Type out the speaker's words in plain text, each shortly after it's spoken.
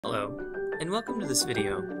Hello, and welcome to this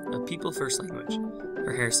video of People First Language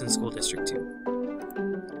for Harrison School District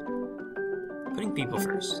 2. Putting people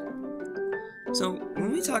first. So,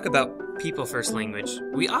 when we talk about People First Language,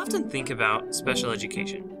 we often think about special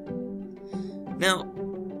education. Now,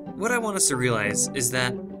 what I want us to realize is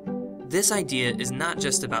that this idea is not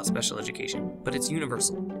just about special education, but it's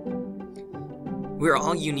universal. We're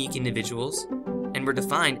all unique individuals, and we're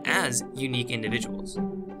defined as unique individuals.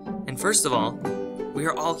 And first of all, we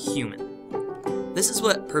are all human. This is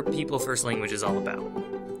what People First Language is all about.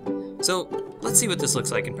 So let's see what this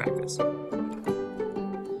looks like in practice.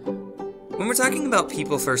 When we're talking about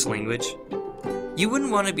People First Language, you wouldn't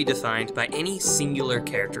want to be defined by any singular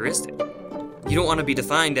characteristic. You don't want to be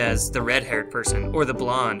defined as the red-haired person or the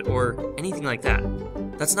blonde or anything like that.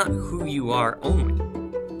 That's not who you are only.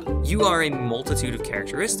 You are a multitude of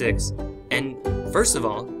characteristics, and first of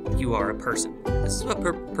all, you are a person. This is what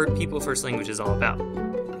People First Language is all about.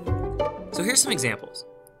 So here's some examples.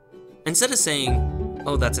 Instead of saying,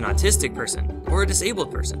 oh, that's an autistic person, or a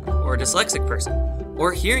disabled person, or a dyslexic person,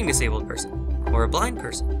 or a hearing disabled person, or a blind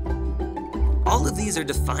person, all of these are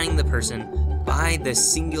defining the person by the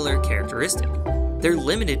singular characteristic. They're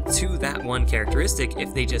limited to that one characteristic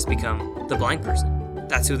if they just become the blind person.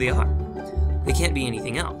 That's who they are. They can't be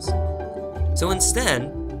anything else. So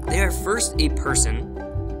instead, they are first a person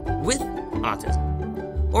with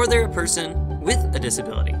autism, or they're a person with a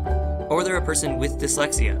disability, or they're a person with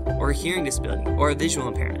dyslexia, or a hearing disability, or a visual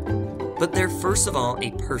impairment. But they're first of all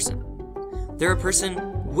a person. They're a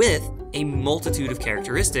person with a multitude of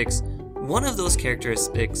characteristics, one of those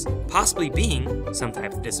characteristics possibly being some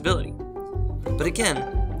type of disability. But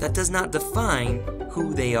again, that does not define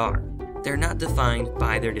who they are. They're not defined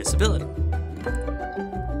by their disability.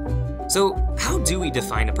 So how do we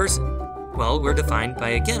define a person? Well, we're defined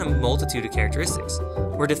by, again, a multitude of characteristics.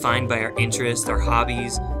 We're defined by our interests, our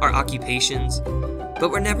hobbies, our occupations,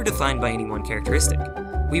 but we're never defined by any one characteristic.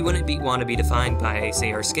 We wouldn't want to be defined by,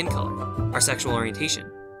 say, our skin color, our sexual orientation,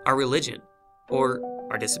 our religion, or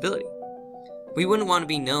our disability. We wouldn't want to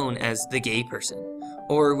be known as the gay person,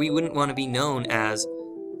 or we wouldn't want to be known as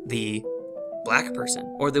the black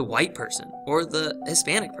person, or the white person, or the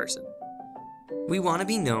Hispanic person. We want to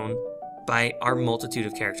be known by our multitude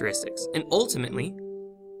of characteristics, and ultimately,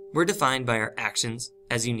 we're defined by our actions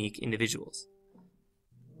as unique individuals.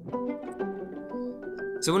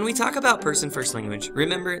 So when we talk about Person First Language,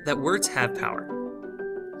 remember that words have power.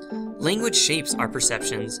 Language shapes our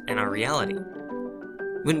perceptions and our reality.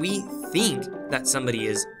 When we think that somebody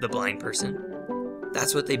is the blind person,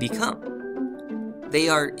 that's what they become. They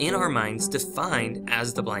are, in our minds, defined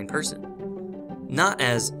as the blind person, not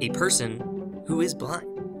as a person who is blind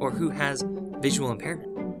or who has visual impairment.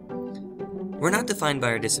 We're not defined by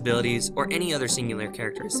our disabilities or any other singular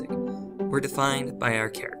characteristic. We're defined by our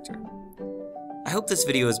character. I hope this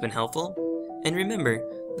video has been helpful, and remember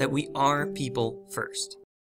that we are people first.